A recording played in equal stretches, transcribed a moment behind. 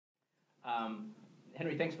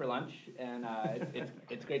Henry, thanks for lunch, and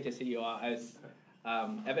it's great to see you all.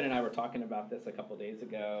 Evan and I were talking about this a couple days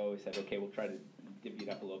ago. We said, okay, we'll try to divvy it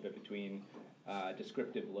up a little bit between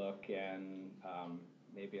descriptive look and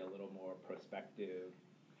maybe a little more prospective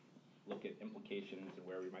look at implications and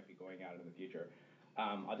where we might be going out in the future.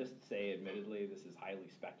 I'll just say, admittedly, this is highly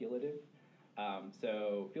speculative.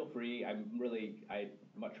 So feel free. I'd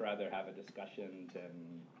much rather have a discussion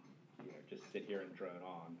than just sit here and drone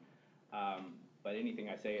on. But anything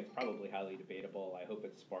I say, it's probably highly debatable. I hope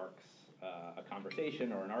it sparks a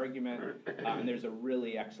conversation or an argument. And there's a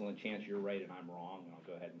really excellent chance you're right and I'm wrong. And I'll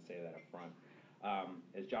go ahead and say that up front.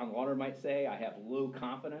 As John Lauder might say, I have low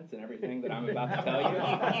confidence in everything that I'm about to tell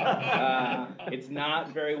you. It's not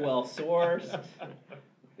very well sourced.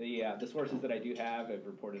 The sources that I do have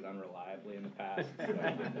reported unreliably in the past.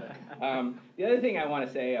 So. The other thing I want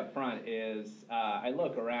to say up front is I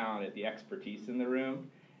look around at the expertise in the room,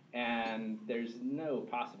 and there's no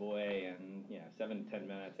possible way in 7 to 10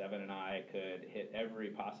 minutes Evan and I could hit every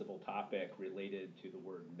possible topic related to the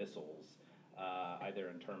word missiles, either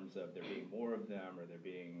in terms of there being more of them or there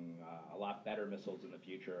being a lot better missiles in the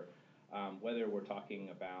future, whether we're talking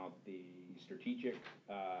about the strategic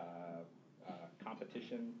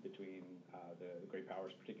competition between the great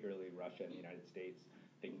powers, particularly Russia and the United States,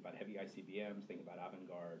 thinking about heavy ICBMs, thinking about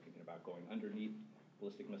Avangard, thinking about going underneath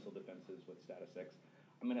ballistic missile defenses with Status 6.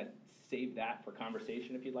 I'm going to save that for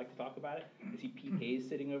conversation if you'd like to talk about it. I see Pete Hayes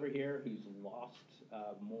sitting over here, who's lost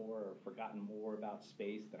more or forgotten more about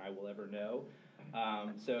space than I will ever know.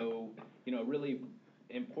 So, a really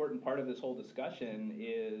important part of this whole discussion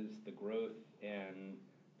is the growth and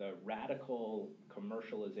the radical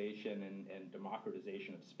commercialization and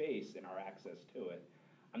democratization of space and our access to it.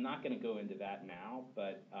 I'm not going to go into that now,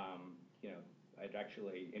 but I'd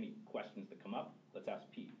actually, any questions that come up, let's ask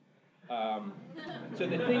Pete. So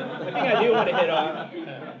the thing I do want to hit on,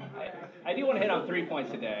 I do want to hit on 3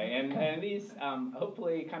 points today, and these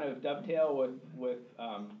hopefully kind of dovetail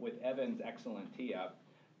with Evan's excellent tee-up.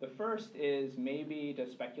 The first is maybe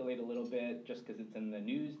to speculate a little bit, just because it's in the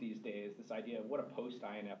news these days, this idea of what a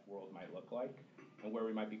post-INF world might look like and where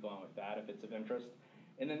we might be going with that if it's of interest.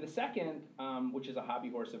 And then the second, which is a hobby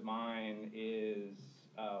horse of mine, is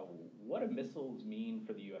what do missiles mean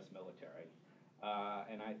for the U.S. military?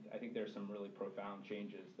 And I think there's some really profound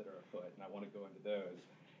changes that are afoot, and I want to go into those.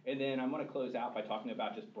 And then I'm going to close out by talking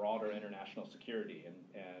about just broader international security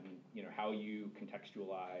and how you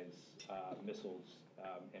contextualize missiles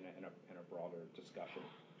in a broader discussion.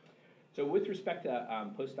 So with respect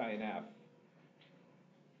to post-INF,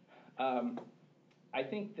 I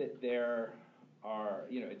think that there are,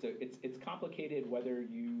 it's complicated whether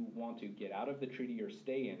you want to get out of the treaty or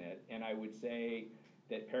stay in it, and I would say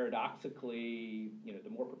that paradoxically, the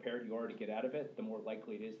more prepared you are to get out of it, the more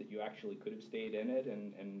likely it is that you actually could have stayed in it,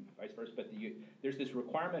 and vice versa. But there's this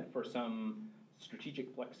requirement for some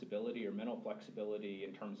strategic flexibility or mental flexibility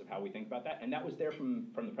in terms of how we think about that, and that was there from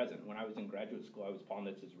the president. When I was in graduate school, I was Paul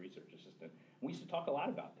Nitz's research assistant. We used to talk a lot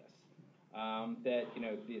about this, that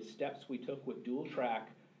the steps we took with dual track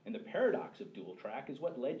and the paradox of dual track is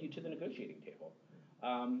what led you to the negotiating table.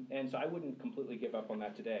 And so I wouldn't completely give up on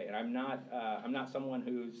that today. And I'm not someone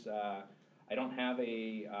who's, I don't have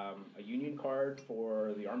a union card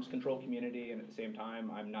for the arms control community, and at the same time,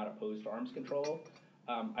 I'm not opposed to arms control.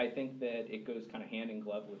 I think that it goes kind of hand in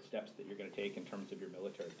glove with steps that you're going to take in terms of your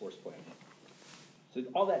military force plan. So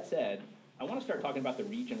all that said, I want to start talking about the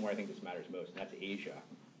region where I think this matters most, and that's Asia,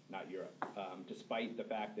 not Europe. Despite the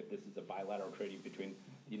fact that this is a bilateral treaty between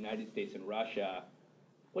the United States and Russia,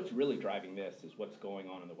 what's really driving this is what's going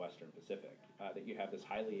on in the Western Pacific, that you have this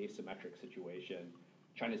highly asymmetric situation.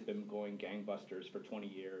 China's been going gangbusters for 20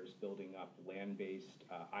 years, building up land-based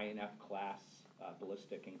INF-class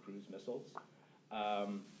ballistic and cruise missiles.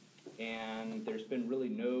 And there's been really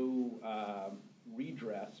no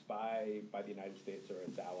redress by the United States or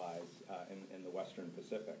its allies in the Western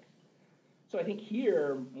Pacific. So I think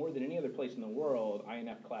here, more than any other place in the world,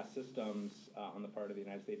 INF-class systems on the part of the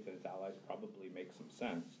United States and its allies probably make some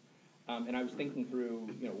sense. And I was thinking through,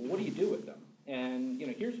 what do you do with them? And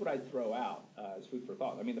here's what I'd throw out as food for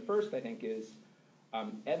thought. I mean, the first I think is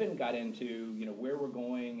Evan got into where we're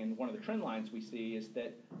going, and one of the trend lines we see is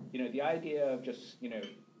that the idea of just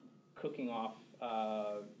cooking off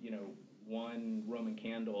one Roman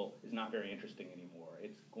candle is not very interesting anymore.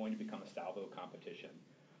 It's going to become a salvo competition.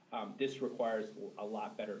 This requires a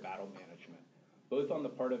lot better battle management, both on the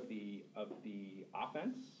part of the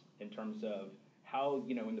offense in terms of how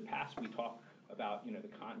in the past we talk about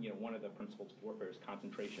one of the principles of warfare is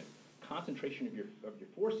concentration of your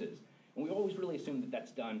forces, and we always really assume that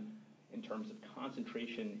that's done in terms of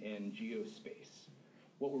concentration in geospace.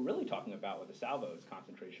 What we're really talking about with a salvo is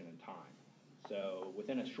concentration in time. So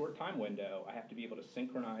within a short time window, I have to be able to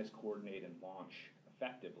synchronize, coordinate, and launch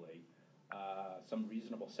effectively some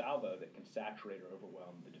reasonable salvo that can saturate or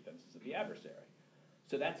overwhelm the defenses of the adversary.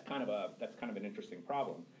 So that's kind of an interesting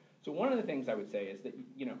problem. So one of the things I would say is that,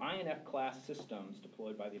 you know, INF class systems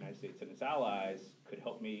deployed by the United States and its allies could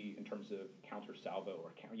help me in terms of counter salvo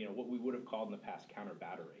or you know, what we would have called in the past counter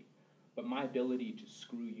battery. But my ability to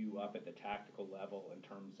screw you up at the tactical level in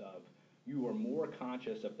terms of you are more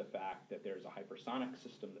conscious of the fact that there's a hypersonic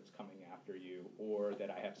system that's coming after you, or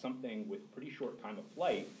that I have something with pretty short time of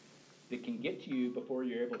flight that can get to you before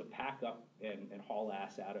you're able to pack up and haul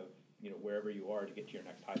ass out of, you know, wherever you are to get to your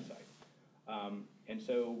next high site. And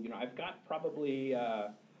so, you know, I've got probably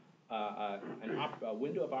a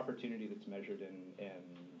window of opportunity that's measured in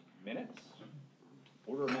minutes,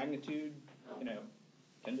 order of magnitude, you know,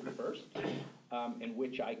 10 to the first, in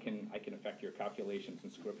which I can affect your calculations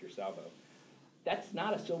and screw up your salvo. That's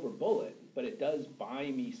not a silver bullet, but it does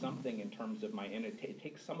buy me something in terms of it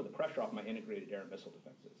takes some of the pressure off my integrated air and missile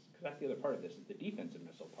defenses. Because that's the other part of this, is the defensive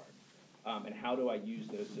missile part. And how do I use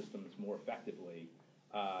those systems more effectively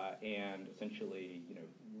and essentially, you know,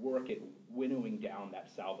 work at winnowing down that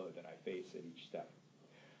salvo that I face at each step.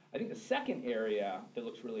 I think the second area that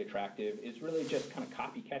looks really attractive is really just kind of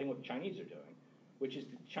copycatting what the Chinese are doing, which is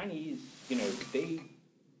the Chinese, you know,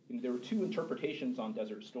 there were two interpretations on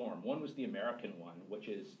Desert Storm. One was the American one, which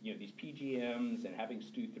is, you know, these PGMs and having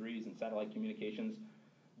Stu-3s and satellite communications.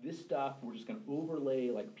 This stuff, we're just going to overlay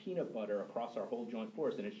like peanut butter across our whole joint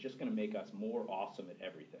force, and it's just going to make us more awesome at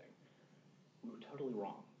everything. We were totally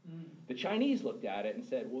wrong. The Chinese looked at it and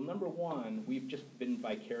said, well, number one, we've just been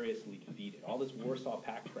vicariously defeated. All this Warsaw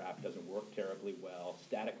Pact crap doesn't work terribly well.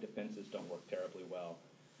 Static defenses don't work terribly well.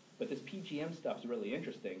 But this PGM stuff's really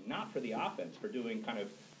interesting, not for the offense, for doing kind of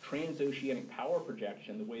transoceanic power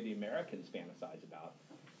projection the way the Americans fantasize about,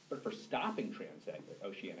 but for stopping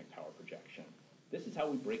transoceanic power projection. This is how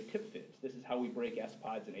we break tip fids. This is how we break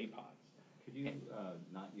S-pods and A-pods. Could you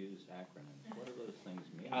not use acronyms? What do those things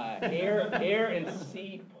mean? Air and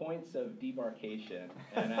sea points of debarkation.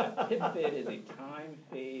 And a tip fid is a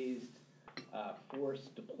time-phased force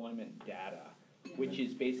deployment data, which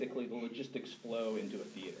is basically the logistics flow into a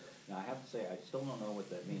theater. Now, I have to say, I still don't know what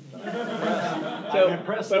that means. But I'm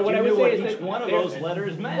impressed that what you knew what each one of those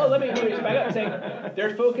letters meant. Well, let me just back up saying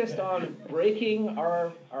they're focused on breaking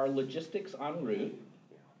our logistics en route,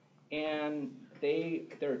 and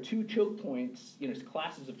there are two choke points, you know,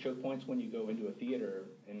 classes of choke points when you go into a theater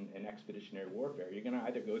in expeditionary warfare. You're going to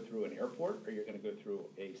either go through an airport or you're going to go through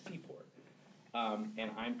a seaport.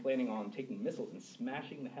 And I'm planning on taking missiles and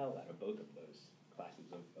smashing the hell out of both of those classes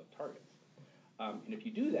of targets. And if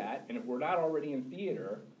you do that, and if we're not already in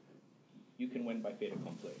theater, you can win by fait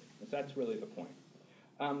accompli. And so that's really the point.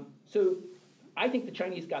 So I think the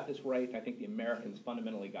Chinese got this right, and I think the Americans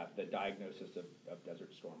fundamentally got the diagnosis of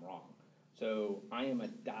Desert Storm wrong. So I am a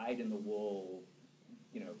dyed-in-the-wool,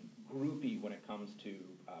 you know, groupie when it comes to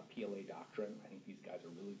PLA doctrine. I think these guys are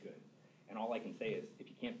really good. And all I can say is, if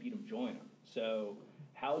you can't beat them, join them. So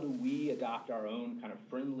how do we adopt our own kind of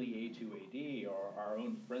friendly A2AD or our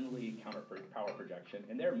own friendly counter power projection?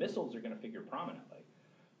 And their missiles are going to figure prominently.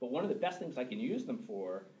 But one of the best things I can use them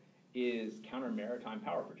for is counter maritime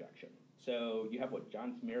power projection. So you have what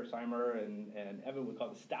John Mearsheimer and Evan would call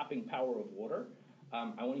the stopping power of water.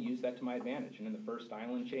 I want to use that to my advantage. And in the first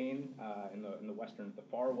island chain, in the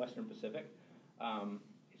far western Pacific,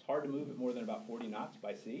 it's hard to move at more than about 40 knots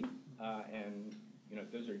by sea. And you know,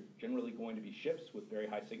 those are generally going to be ships with very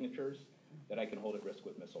high signatures that I can hold at risk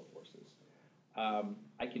with missile forces.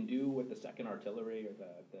 I can do what the 2nd Artillery or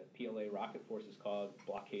the PLA rocket force is called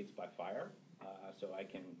blockades by fire. So I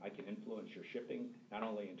can influence your shipping, not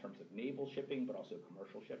only in terms of naval shipping, but also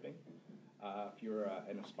commercial shipping. If you're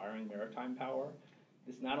an aspiring maritime power,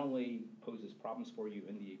 this not only poses problems for you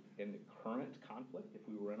in the current conflict, if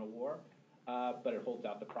we were in a war, but it holds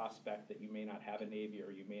out the prospect that you may not have a navy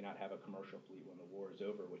or you may not have a commercial fleet when the war is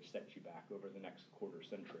over, which sets you back over the next quarter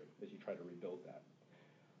century as you try to rebuild that.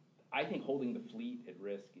 I think holding the fleet at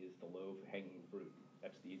risk is the low-hanging fruit.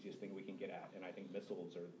 That's the easiest thing we can get at, and I think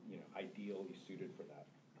missiles are, you know, ideally suited for that.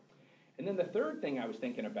 And then the third thing I was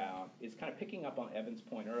thinking about is kind of picking up on Evan's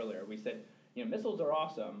point earlier. We said, you know, missiles are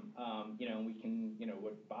awesome. You know, we can, you know,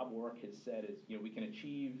 what Bob Warwick has said is, you know, we can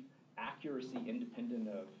achieve accuracy independent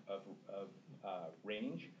of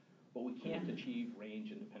range, but we can't achieve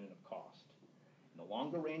range independent of cost. And the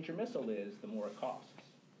longer range your missile is, the more it costs.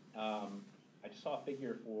 I just saw a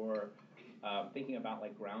figure for thinking about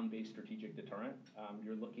like ground-based strategic deterrent,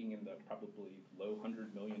 you're looking in the probably low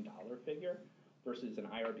 $100 million figure versus an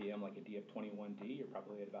IRBM like a DF-21D, you're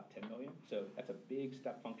probably at about 10 million. So that's a big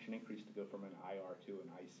step function increase to go from an IR to an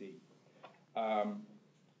IC.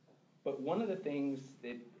 But one of the things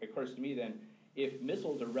that occurs to me then, if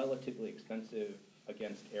missiles are relatively expensive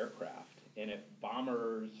against aircraft, and if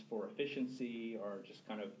bombers for efficiency are just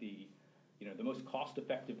kind of the, the most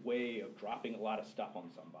cost-effective way of dropping a lot of stuff on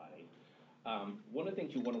somebody, one of the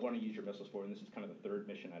things you want to use your missiles for, and this is kind of the third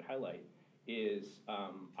mission I'd highlight, is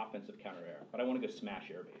offensive counter-air. But I want to go smash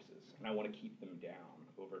air bases, and I want to keep them down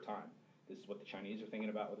over time. This is what the Chinese are thinking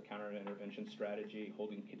about with the counter-intervention strategy,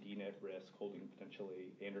 holding Kadena at risk, holding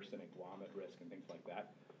potentially Anderson at Guam at risk, and things like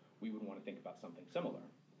that. We would want to think about something similar.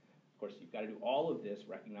 Of course, you've got to do all of this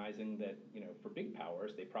recognizing that, for big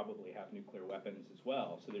powers, they probably have nuclear weapons as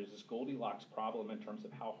well. So there's this Goldilocks problem in terms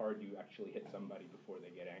of how hard you actually hit somebody before they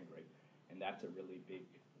get angry. And that's a really big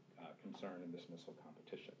concern in this missile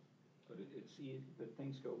competition. But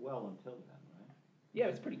things go well until then, right? Yeah,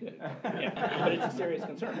 it's pretty good. Yeah. But it's a serious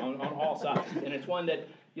concern on all sides. And it's one that,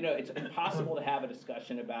 it's impossible to have a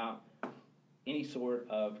discussion about any sort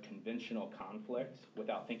of conventional conflict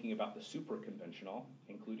without thinking about the super conventional,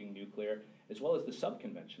 including nuclear, as well as the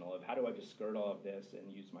subconventional of how do I just skirt all of this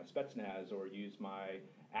and use my Spetsnaz or use my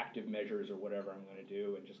active measures or whatever I'm going to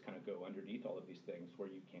do and just kind of go underneath all of these things where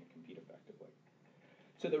you can't compete effectively.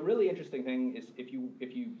 So the really interesting thing is if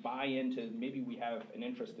you buy into maybe we have an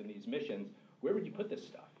interest in these missions, where would you put this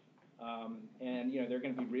stuff? And there are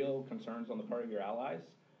going to be real concerns on the part of your allies.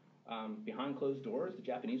 Behind closed doors, the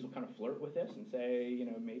Japanese will kind of flirt with this and say,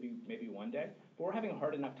 maybe one day. But we're having a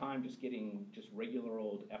hard enough time just getting just regular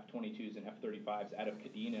old F-22s and F-35s out of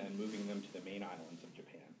Kadena and moving them to the main islands of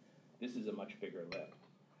Japan. This is a much bigger lift.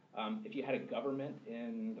 If you had a government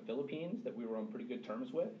in the Philippines that we were on pretty good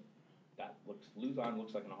terms with, Luzon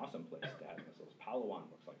looks like an awesome place to have missiles. Palawan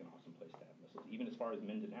looks like an awesome place to have missiles, even as far as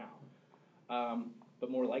Mindanao.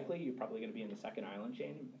 But more likely, you're probably going to be in the second island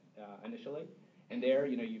chain initially. And there,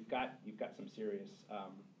 you've got some serious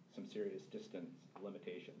distance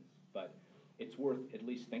limitations, but it's worth at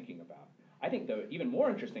least thinking about. I think the even more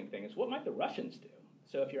interesting thing is what might the Russians do?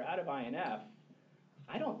 So if you're out of INF,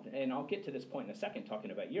 and I'll get to this point in a second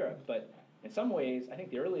talking about Europe, but in some ways, I think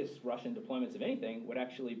the earliest Russian deployments of anything would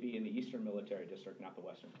actually be in the Eastern Military District, not the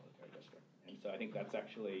Western Military District. And so I think that's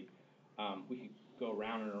actually, we could go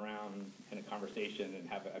around and around in a conversation and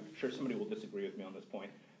I'm sure somebody will disagree with me on this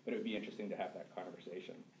point, but it would be interesting to have that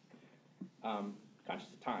conversation. Conscious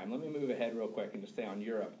of time, let me move ahead real quick and just say on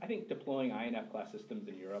Europe. I think deploying INF-class systems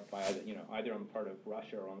in Europe by either on the part of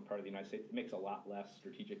Russia or on the part of the United States makes a lot less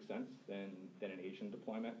strategic sense than an Asian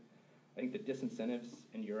deployment. I think the disincentives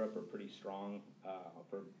in Europe are pretty strong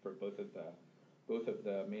for both of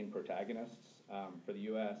the main protagonists. For the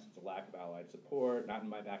U.S., it's a lack of allied support, not in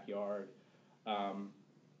my backyard,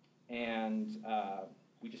 and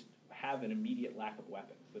we just have an immediate lack of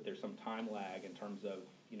weapons. But there's some time lag in terms of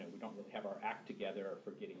we don't really have our act together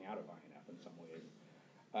for getting out of INF in some ways.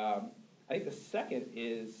 I think the second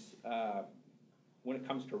is when it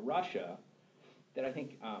comes to Russia, that I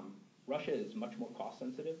think Russia is much more cost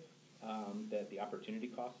sensitive. That the opportunity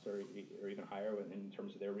costs are even higher in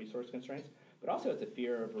terms of their resource constraints, but also it's a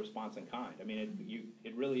fear of response in kind. I mean,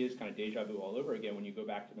 it really is kind of deja vu all over again when you go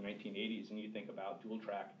back to the 1980s and you think about dual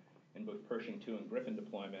track and both Pershing II and Griffin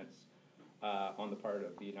deployments on the part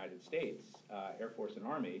of the United States, Air Force and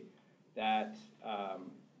Army, that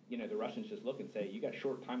the Russians just look and say, you got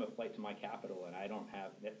short time of flight to my capital and I don't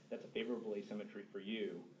have, that's a favorable asymmetry for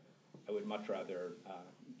you. I would much rather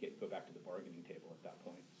go back to the bargaining table at that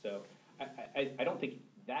point. So I don't think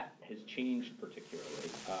that has changed particularly.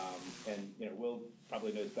 And Will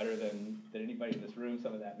probably knows better than anybody in this room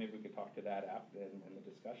some of that. Maybe we could talk to that after in the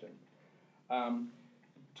discussion.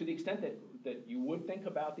 To the extent that you would think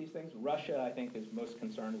about these things, Russia, I think, is most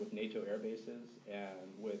concerned with NATO air bases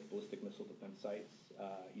and with ballistic missile defense sites,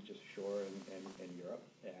 Aegis Ashore in Europe,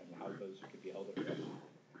 and how those could be held at risk.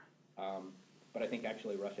 But I think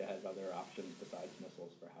actually Russia has other options besides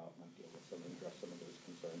missiles for how it might deal with address some of those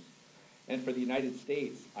concerns. And for the United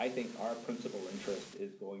States, I think our principal interest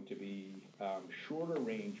is going to be shorter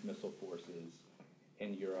range missile forces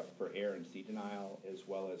in Europe for air and sea denial, as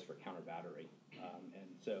well as for counter battery. And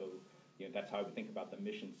so that's how I would think about the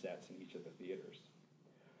mission sets in each of the theaters.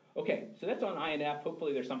 Okay, so that's on INF.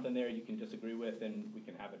 Hopefully there's something there you can disagree with and we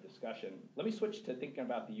can have a discussion. Let me switch to thinking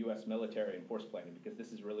about the U.S. military and force planning, because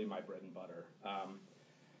this is really my bread and butter.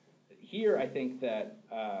 Here I think that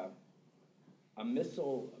a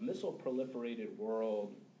missile proliferated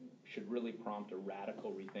world should really prompt a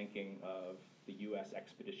radical rethinking of the US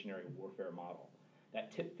expeditionary warfare model.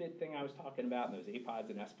 That tip-fit thing I was talking about, and those APODs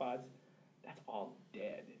and SPODs, that's all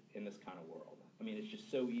dead in this kind of world. I mean, it's just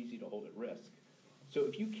so easy to hold at risk. So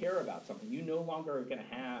if you care about something, you no longer are going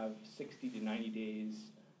to have 60 to 90 days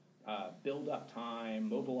build up time,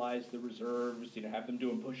 mobilize the reserves, have them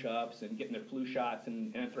doing push-ups and getting their flu shots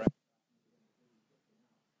and anthrax.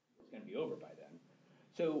 It's going to be over by then.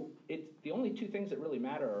 So it's the only two things that really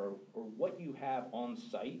matter are what you have on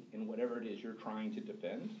site in whatever it is you're trying to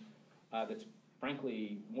defend that's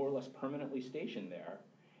frankly more or less permanently stationed there,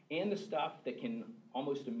 and the stuff that can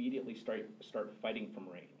almost immediately start fighting from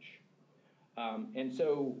range. And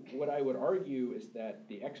so what I would argue is that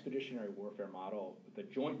the expeditionary warfare model, the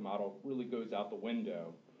joint model, really goes out the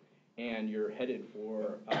window, and you're headed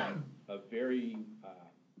for a very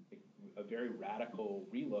radical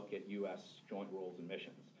relook at U.S. joint roles and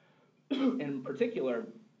missions. In particular,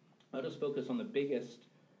 I'll just focus on the biggest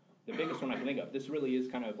one I can think of. This really is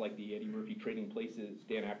kind of like the Eddie Murphy Trading Places,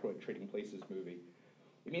 Dan Aykroyd Trading Places movie.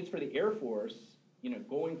 It means for the Air Force,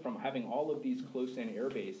 going from having all of these close-in air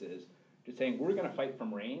bases to saying we're going to fight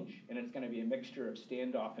from range, and it's going to be a mixture of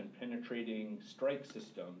standoff and penetrating strike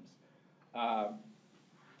systems.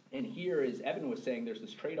 And here, as Evan was saying, there's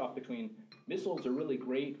this trade-off between missiles are really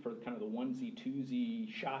great for kind of the onesie,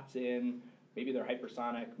 twosie shots in. Maybe they're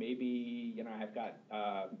hypersonic. Maybe I've got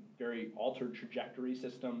very altered trajectory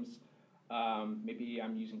systems. Maybe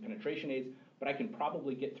I'm using penetration aids, but I can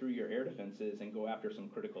probably get through your air defenses and go after some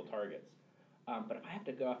critical targets. But if I have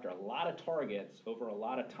to go after a lot of targets over a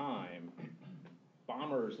lot of time,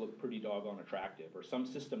 bombers look pretty doggone attractive, or some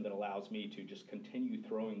system that allows me to just continue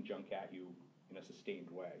throwing junk at you in a sustained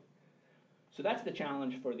way. So that's the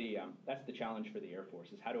challenge for the Air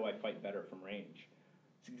Force, is how do I fight better from range?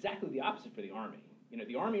 It's exactly the opposite for the Army.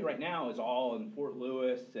 The Army right now is all in Fort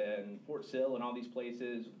Lewis and Fort Sill and all these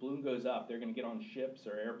places. Balloon goes up, they're going to get on ships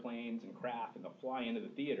or airplanes and craft, and they'll fly into the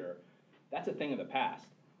theater. That's a thing of the past.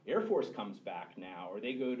 Air Force comes back now, or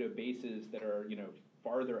they go to bases that are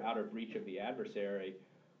farther out of reach of the adversary,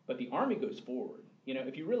 but the Army goes forward.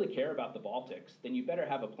 If you really care about the Baltics, then you better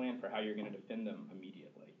have a plan for how you're going to defend them immediately.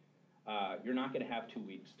 You're not going to have 2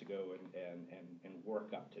 weeks to go and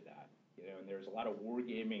work up to that. And there's a lot of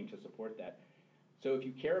wargaming to support that. So if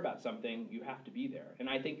you care about something, you have to be there. And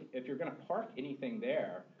I think if you're going to park anything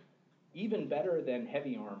there, even better than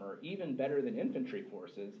heavy armor, even better than infantry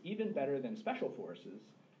forces, even better than special forces,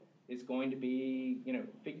 is going to be,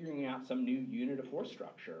 figuring out some new unit of force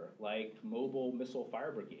structure, like mobile missile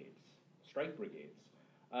fire brigades, strike brigades,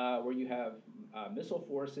 where you have missile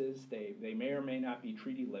forces. They may or may not be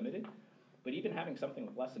treaty limited, but even having something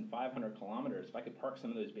with less than 500 kilometers, if I could park some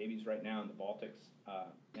of those babies right now in the Baltics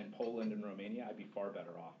and Poland and Romania, I'd be far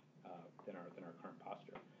better off than our current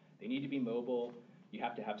posture. They need to be mobile. You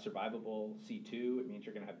have to have survivable C2. It means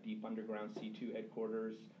you're going to have deep underground C2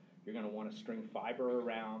 headquarters. You're going to want to string fiber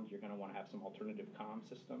around. You're going to want to have some alternative comm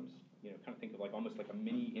systems. Kind of think of like almost like a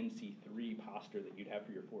mini NC3 posture that you'd have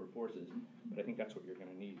for your forward forces. But I think that's what you're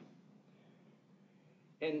going to need.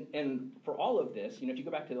 And for all of this, if you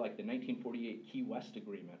go back to like the 1948 Key West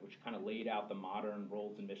Agreement, which kind of laid out the modern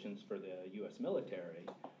roles and missions for the U.S. military,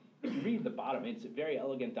 if you read the bottom, it's a very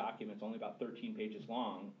elegant document. It's only about 13 pages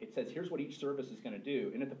long. It says, here's what each service is going to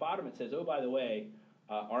do. And at the bottom, it says, oh, by the way,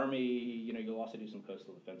 Army, you'll also do some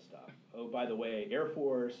coastal defense stuff. Oh, by the way, Air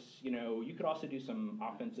Force, you could also do some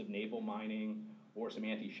offensive naval mining or some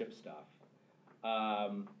anti-ship stuff.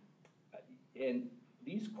 And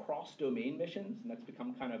these cross-domain missions, and that's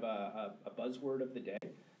become kind of a buzzword of the day,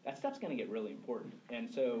 that stuff's going to get really important.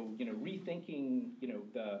 And so, rethinking,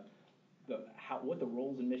 what the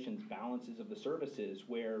roles and missions balances of the services,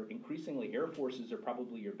 where increasingly Air Forces are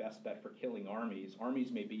probably your best bet for killing armies.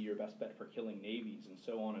 Armies may be your best bet for killing navies, and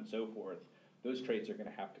so on and so forth. Those traits are going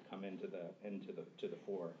to have to come into the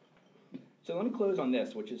fore. So let me close on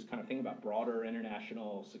this, which is kind of thinking about broader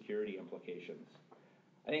international security implications.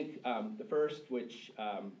 I think the first, which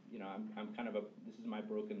I'm kind of this is my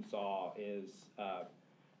broken saw, is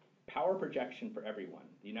power projection for everyone.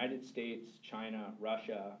 The United States, China,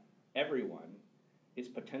 Russia, everyone is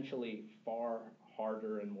potentially far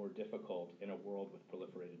harder and more difficult in a world with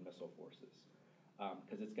proliferated missile forces,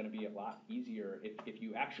 because it's going to be a lot easier if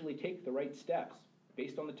you actually take the right steps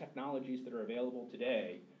based on the technologies that are available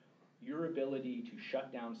today. Your ability to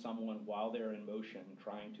shut down someone while they're in motion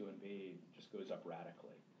trying to invade just goes up radically.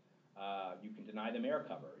 You can deny them air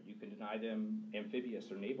cover. You can deny them amphibious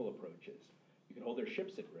or naval approaches. You can hold their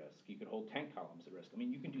ships at risk. You can hold tank columns at risk. I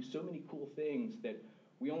mean, you can do so many cool things that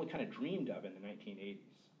we only kind of dreamed of in the 1980s.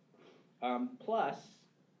 Plus,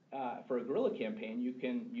 for a guerrilla campaign, you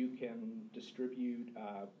can distribute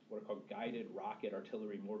what are called guided rocket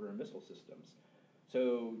artillery mortar and missile systems.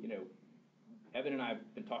 So, Evan and I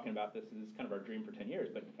have been talking about this, and this is kind of our dream for 10 years,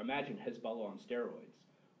 but imagine Hezbollah on steroids,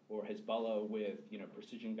 or Hezbollah with,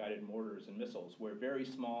 precision-guided mortars and missiles, where very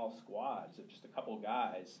small squads of just a couple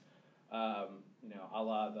guys, a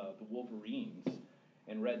la the Wolverines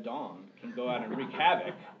and Red Dawn, can go out and wreak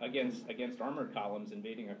havoc against armored columns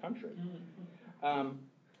invading a country.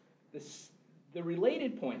 The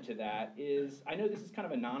related point to that is, I know this is kind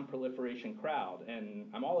of a non-proliferation crowd, and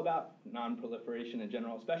I'm all about non-proliferation in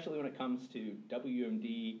general, especially when it comes to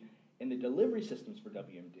WMD and the delivery systems for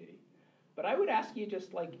WMD. But I would ask you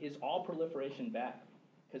just is all proliferation bad?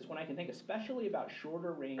 Because when I can think especially about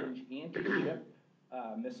shorter range anti-ship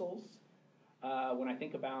missiles, when I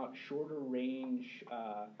think about shorter range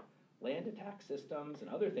land attack systems and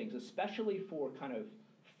other things, especially for kind of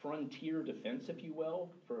frontier defense, if you will,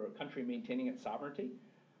 for a country maintaining its sovereignty,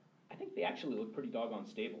 I think they actually look pretty doggone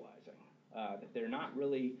stabilizing. That they're not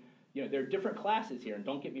really, there are different classes here, and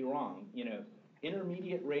don't get me wrong,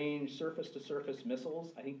 intermediate range surface-to-surface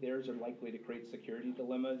missiles, I think theirs are likely to create security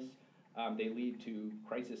dilemmas. They lead to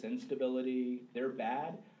crisis instability. They're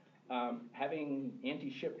bad. Having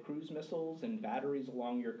anti-ship cruise missiles and batteries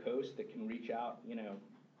along your coast that can reach out,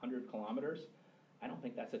 100 kilometers, I don't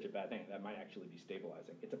think that's such a bad thing. That might actually be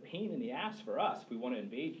stabilizing. It's a pain in the ass for us if we want to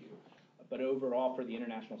invade you, but overall for the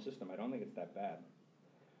international system, I don't think it's that bad.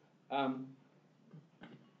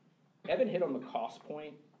 Evan hit on the cost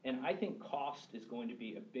point, and I think cost is going to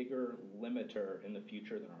be a bigger limiter in the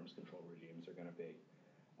future than arms control regimes are going to be.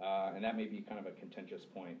 And that may be kind of a contentious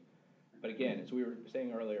point. But again, as we were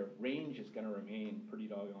saying earlier, range is going to remain pretty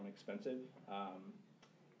doggone expensive.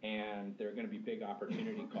 And there are going to be big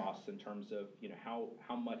opportunity costs in terms of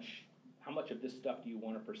how much of this stuff do you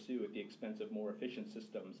want to pursue at the expense of more efficient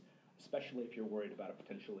systems, especially if you're worried about a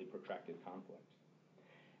potentially protracted conflict.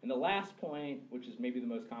 And the last point, which is maybe the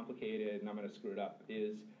most complicated, and I'm going to screw it up,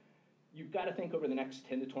 is you've got to think over the next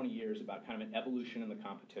 10 to 20 years about kind of an evolution in the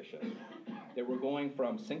competition. That we're going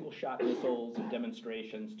from single-shot missiles and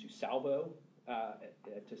demonstrations to salvos,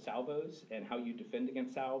 and how you defend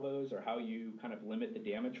against salvos, or how you kind of limit the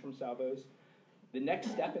damage from salvos. The next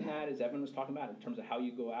step in that, as Evan was talking about, in terms of how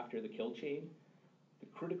you go after the kill chain, the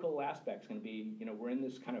critical aspect is going to be, we're in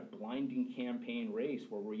this kind of blinding campaign race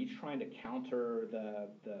where we're each trying to counter the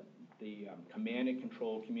command and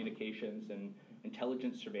control communications and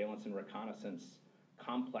intelligence, surveillance, and reconnaissance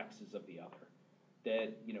complexes of the other.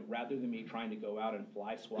 That, rather than me trying to go out and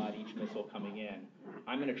fly swat each missile coming in,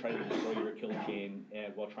 I'm going to try to destroy your kill chain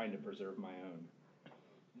while trying to preserve my own.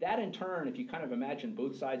 That in turn, if you kind of imagine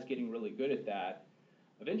both sides getting really good at that,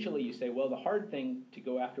 eventually you say, well, the hard thing to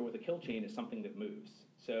go after with a kill chain is something that moves.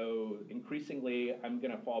 So increasingly, I'm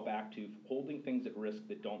going to fall back to holding things at risk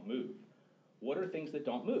that don't move. What are things that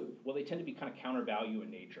don't move? Well, they tend to be kind of counter value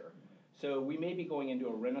in nature. So we may be going into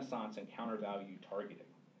a renaissance in counter value targeting.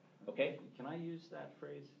 Okay? Can I use that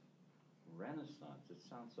phrase? Renaissance. It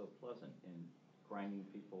sounds so pleasant in grinding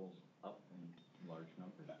people up in large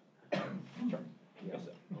numbers. Sure. Yeah.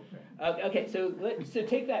 Okay. Okay. So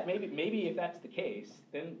take that. Maybe if that's the case,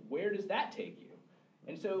 then where does that take you?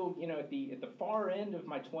 And so at the far end of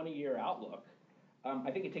my 20-year outlook,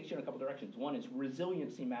 I think it takes you in a couple directions. One is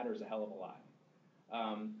resiliency matters a hell of a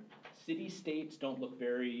lot. City-states don't look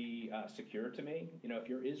very secure to me. If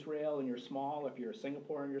you're Israel and you're small, if you're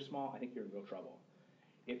Singapore and you're small, I think you're in real trouble.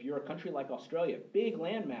 If you're a country like Australia, big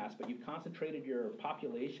landmass, but you've concentrated your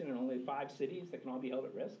population in only 5 cities that can all be held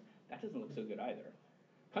at risk, that doesn't look so good either.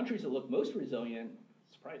 Countries that look most resilient,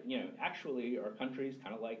 actually are countries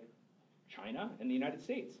kind of like China and the United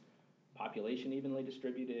States. Population evenly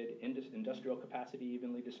distributed, industrial capacity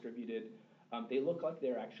evenly distributed. They look like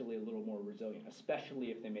they're actually a little more resilient,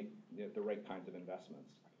 especially if they make the right kinds of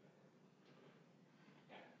investments.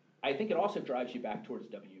 I think it also drives you back towards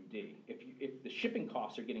WMD. If the shipping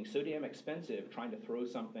costs are getting so damn expensive trying to throw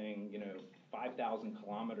something, 5,000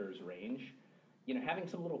 kilometers range, having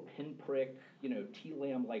some little pinprick,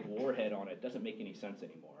 TLAM-like warhead on it doesn't make any sense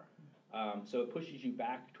anymore. So it pushes you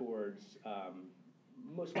back towards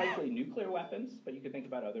most likely nuclear weapons, but you could think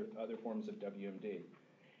about other forms of WMD.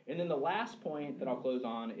 And then the last point that I'll close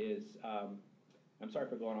on is, I'm sorry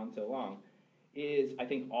for going on so long, is I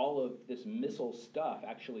think all of this missile stuff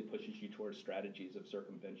actually pushes you towards strategies of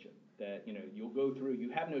circumvention. That you'll go through, you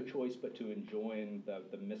have no choice but to join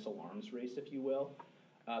the missile arms race, if you will.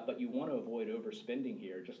 But you want to avoid overspending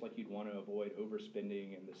here, just like you'd want to avoid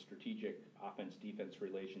overspending in the strategic offense-defense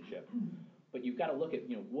relationship. But you've got to look at,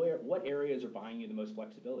 what areas are buying you the most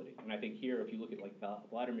flexibility. And I think here, if you look at like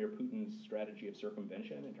Vladimir Putin's strategy of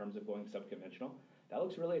circumvention in terms of going subconventional, that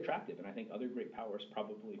looks really attractive. And I think other great powers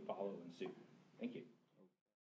probably follow in suit. Thank you.